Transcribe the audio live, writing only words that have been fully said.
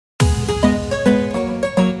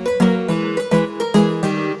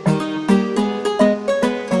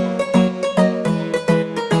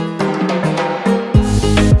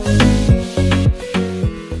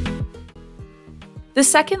The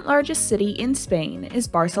second largest city in Spain is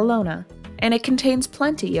Barcelona, and it contains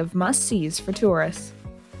plenty of must-sees for tourists.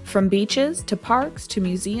 From beaches to parks to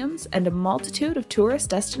museums and a multitude of tourist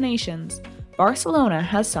destinations, Barcelona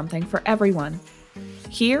has something for everyone.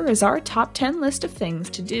 Here is our top 10 list of things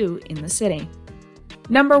to do in the city.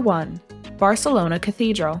 Number 1. Barcelona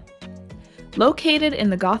Cathedral. Located in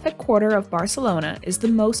the Gothic quarter of Barcelona is the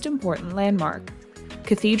most important landmark,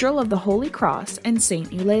 Cathedral of the Holy Cross and Saint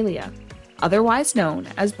Eulalia, otherwise known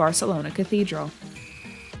as Barcelona Cathedral.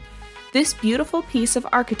 This beautiful piece of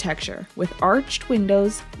architecture, with arched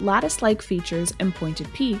windows, lattice-like features, and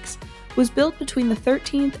pointed peaks, was built between the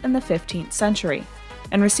 13th and the 15th century,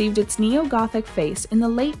 and received its neo-Gothic face in the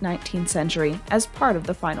late 19th century as part of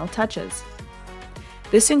the final touches.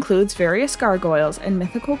 This includes various gargoyles and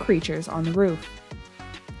mythical creatures on the roof.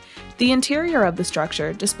 The interior of the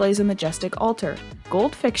structure displays a majestic altar,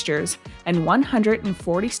 gold fixtures, and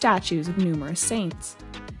 140 statues of numerous saints.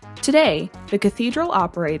 Today, the cathedral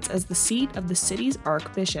operates as the seat of the city's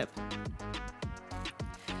archbishop.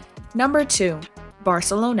 Number 2.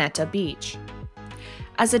 Barceloneta Beach.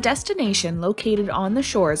 As a destination located on the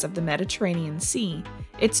shores of the Mediterranean Sea,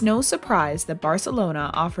 it's no surprise that Barcelona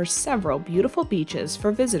offers several beautiful beaches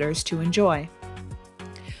for visitors to enjoy.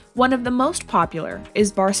 One of the most popular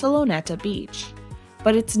is Barceloneta Beach,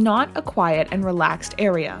 but it's not a quiet and relaxed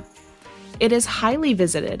area. It is highly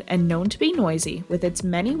visited and known to be noisy with its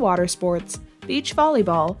many water sports, beach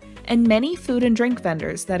volleyball, and many food and drink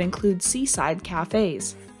vendors that include seaside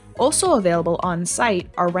cafes. Also available on site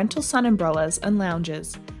are rental sun umbrellas and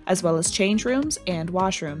lounges, as well as change rooms and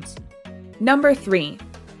washrooms. Number 3.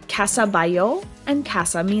 Casa Batlló and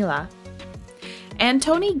Casa Mila.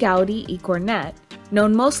 Antoni Gaudí i Cornet,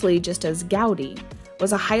 known mostly just as Gaudí,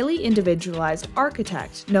 was a highly individualized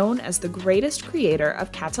architect known as the greatest creator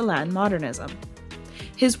of Catalan modernism.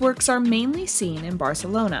 His works are mainly seen in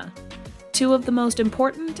Barcelona, two of the most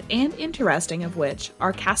important and interesting of which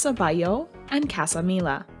are Casa Batlló and Casa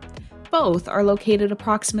Mila. Both are located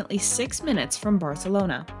approximately 6 minutes from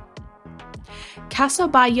Barcelona. Casa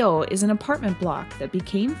Batlló is an apartment block that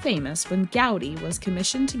became famous when Gaudí was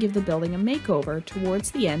commissioned to give the building a makeover towards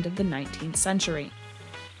the end of the 19th century.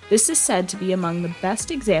 This is said to be among the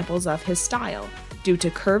best examples of his style, due to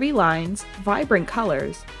curvy lines, vibrant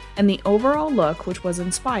colors, and the overall look which was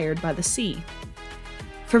inspired by the sea.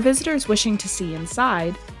 For visitors wishing to see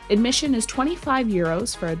inside, admission is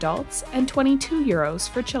 €25 for adults and €22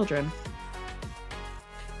 for children.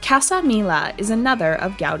 Casa Mila is another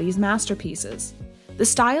of Gaudí's masterpieces. The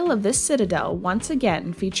style of this citadel once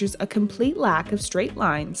again features a complete lack of straight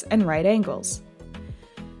lines and right angles.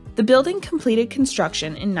 The building completed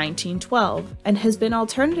construction in 1912 and has been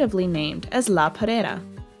alternatively named as La Parera.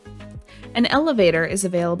 An elevator is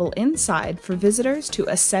available inside for visitors to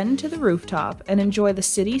ascend to the rooftop and enjoy the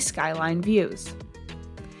city skyline views.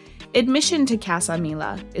 Admission to Casa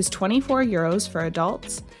Mila is €24 for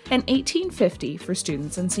adults and $18.50 for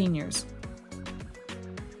students and seniors.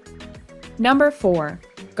 Number 4.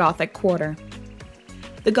 Gothic Quarter.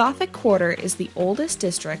 The Gothic Quarter is the oldest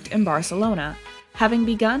district in Barcelona, having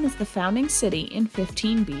begun as the founding city in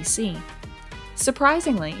 15 BC.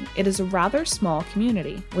 Surprisingly, it is a rather small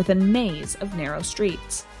community with a maze of narrow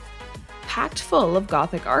streets. Packed full of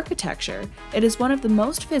Gothic architecture, it is one of the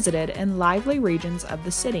most visited and lively regions of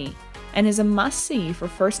the city, and is a must-see for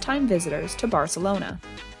first-time visitors to Barcelona.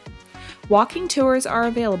 Walking tours are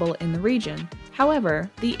available in the region,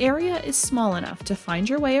 however, the area is small enough to find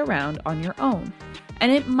your way around on your own,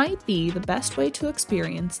 and it might be the best way to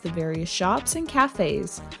experience the various shops and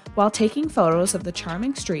cafes while taking photos of the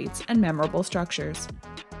charming streets and memorable structures.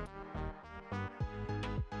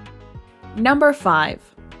 Number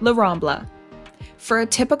 5. La Rambla. For a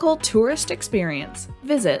typical tourist experience,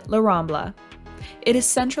 visit La Rambla. It is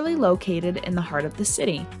centrally located in the heart of the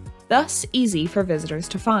city, thus easy for visitors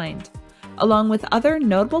to find, along with other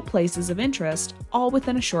notable places of interest, all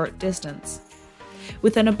within a short distance.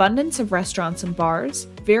 With an abundance of restaurants and bars,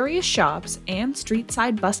 various shops, and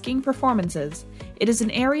street-side busking performances, it is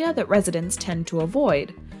an area that residents tend to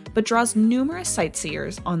avoid, but draws numerous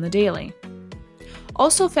sightseers on the daily.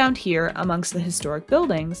 Also found here amongst the historic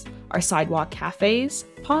buildings are sidewalk cafes,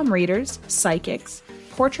 palm readers, psychics,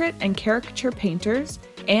 portrait and caricature painters,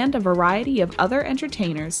 and a variety of other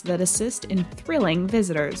entertainers that assist in thrilling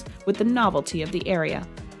visitors with the novelty of the area.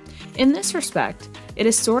 In this respect, it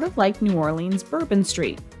is sort of like New Orleans' Bourbon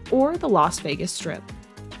Street or the Las Vegas Strip.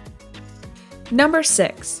 Number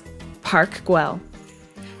 6. Parc Güell.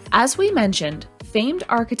 As we mentioned, famed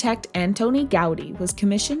architect Antoni Gaudí was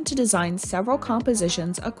commissioned to design several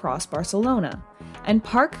compositions across Barcelona, and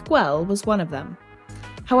Parc Güell was one of them.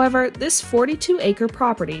 However, this 42-acre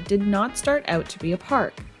property did not start out to be a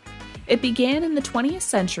park. It began in the 20th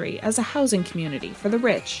century as a housing community for the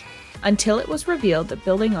rich, until it was revealed that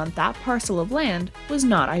building on that parcel of land was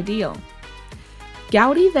not ideal.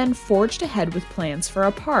 Gaudí then forged ahead with plans for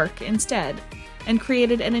a park instead, and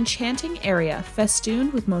created an enchanting area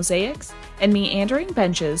festooned with mosaics and meandering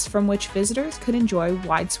benches from which visitors could enjoy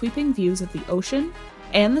wide-sweeping views of the ocean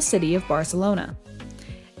and the city of Barcelona.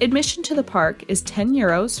 Admission to the park is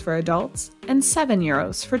 €10 for adults and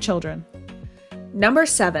 €7 for children. Number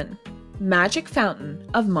 7. Magic Fountain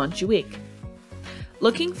of Montjuic.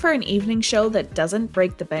 Looking for an evening show that doesn't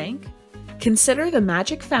break the bank? Consider the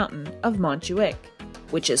Magic Fountain of Montjuic,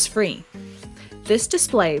 which is free. This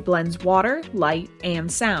display blends water, light,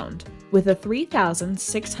 and sound, with a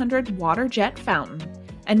 3,600 water jet fountain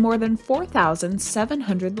and more than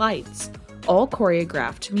 4,700 lights, all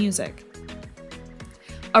choreographed to music.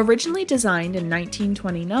 Originally designed in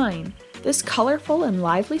 1929, this colorful and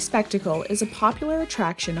lively spectacle is a popular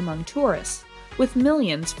attraction among tourists, with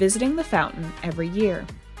millions visiting the fountain every year.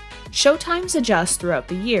 Showtimes adjust throughout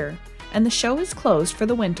the year, and the show is closed for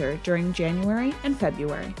the winter during January and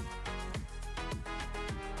February.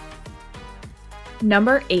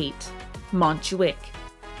 Number 8. Montjuic.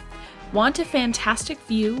 Want a fantastic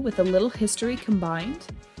view with a little history combined?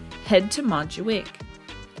 Head to Montjuic.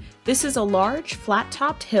 This is a large,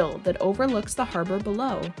 flat-topped hill that overlooks the harbor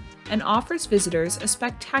below and offers visitors a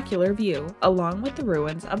spectacular view along with the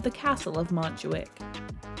ruins of the castle of Montjuic.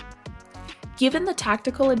 Given the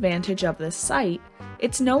tactical advantage of this site,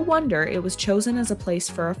 it's no wonder it was chosen as a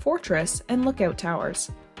place for a fortress and lookout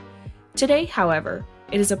towers. Today, however,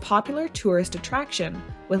 it is a popular tourist attraction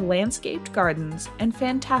with landscaped gardens and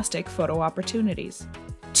fantastic photo opportunities.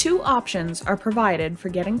 Two options are provided for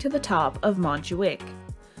getting to the top of Montjuic.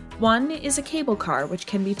 One is a cable car which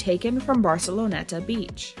can be taken from Barcelona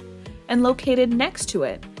Beach, and located next to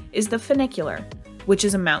it is the funicular, which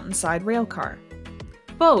is a mountainside railcar.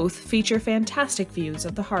 Both feature fantastic views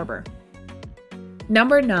of the harbor.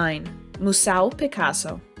 Number 9. Museu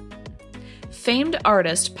Picasso. Famed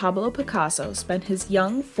artist Pablo Picasso spent his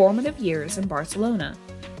young, formative years in Barcelona,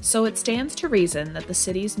 so it stands to reason that the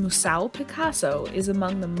city's Museu Picasso is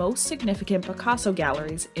among the most significant Picasso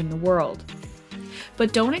galleries in the world.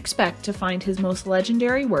 But don't expect to find his most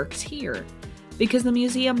legendary works here, because the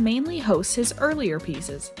museum mainly hosts his earlier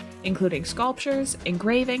pieces, including sculptures,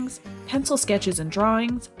 engravings, pencil sketches and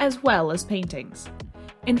drawings, as well as paintings.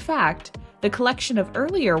 In fact, the collection of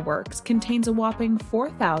earlier works contains a whopping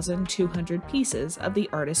 4,200 pieces of the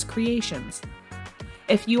artist's creations.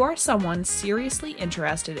 If you are someone seriously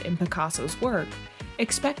interested in Picasso's work,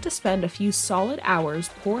 expect to spend a few solid hours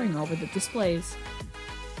poring over the displays.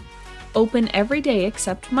 Open every day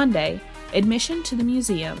except Monday, admission to the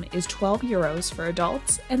museum is €12 for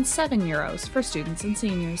adults and €7 for students and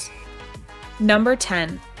seniors. Number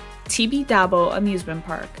 10. Tibidabo Amusement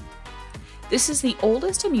Park. This is the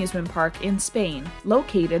oldest amusement park in Spain,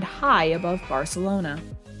 located high above Barcelona.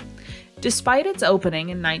 Despite its opening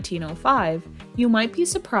in 1905, you might be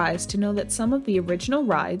surprised to know that some of the original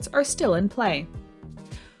rides are still in play.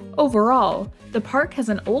 Overall, the park has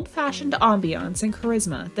an old-fashioned ambiance and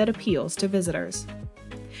charisma that appeals to visitors.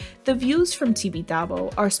 The views from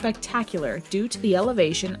Tibidabo are spectacular due to the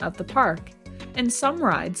elevation of the park, and some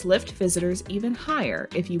rides lift visitors even higher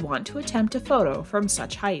if you want to attempt a photo from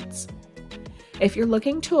such heights. If you're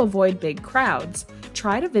looking to avoid big crowds,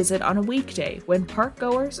 try to visit on a weekday when park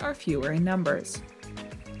goers are fewer in numbers.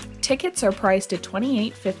 Tickets are priced at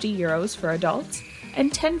 €28.50 for adults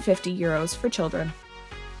and €10.50 for children.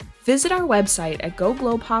 Visit our website at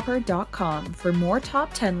GoGlobeHopper.com for more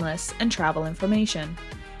top 10 lists and travel information.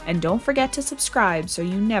 And don't forget to subscribe so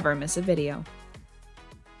you never miss a video.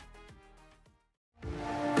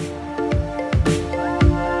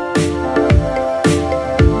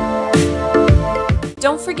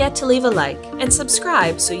 Don't forget to leave a like and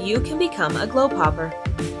subscribe so you can become a GlobeHopper.